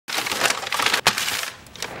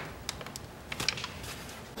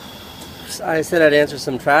folks, I said I'd answer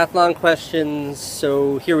some triathlon questions,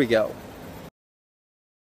 so here we go.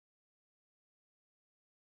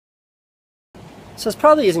 So this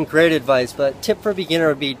probably isn't great advice, but tip for a beginner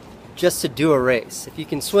would be just to do a race. If you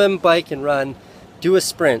can swim, bike, and run, do a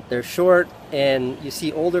sprint. They're short, and you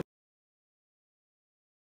see older.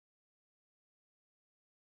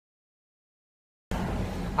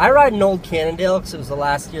 I ride an old Cannondale because it was the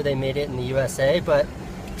last year they made it in the USA, but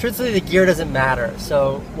truthfully the gear doesn't matter.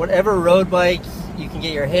 So whatever road bike you can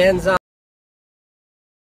get your hands on.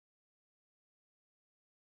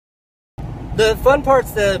 The fun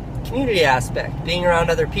part's the community aspect, being around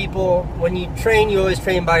other people. When you train, you always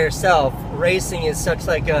train by yourself. Racing is such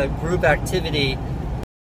like a group activity.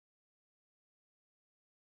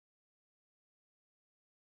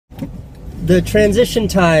 The transition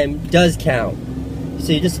time does count.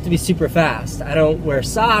 So you just have to be super fast. I don't wear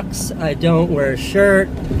socks, I don't wear a shirt,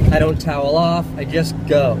 I don't towel off, I just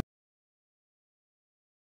go.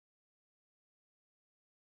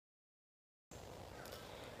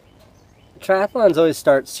 Triathlons always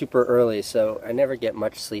start super early, so I never get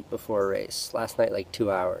much sleep before a race. Last night like 2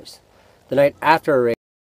 hours. The night after a race,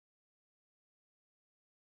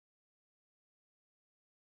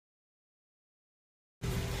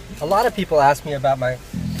 a lot of people ask me about my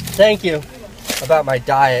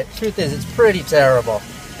diet. Truth is, it's pretty terrible.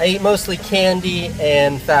 I eat mostly candy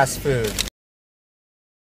and fast food.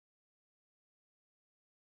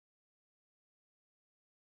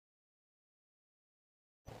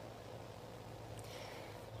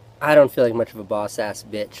 I don't feel like much of a boss-ass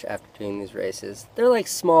bitch after doing these races. They're like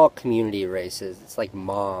small community races. It's like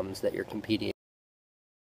moms that you're competing.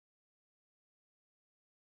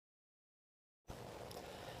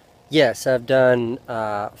 Yes, I've done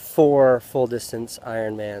 4 full-distance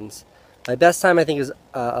Ironmans. My best time, I think, is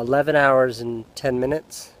 11 hours and 10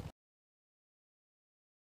 minutes.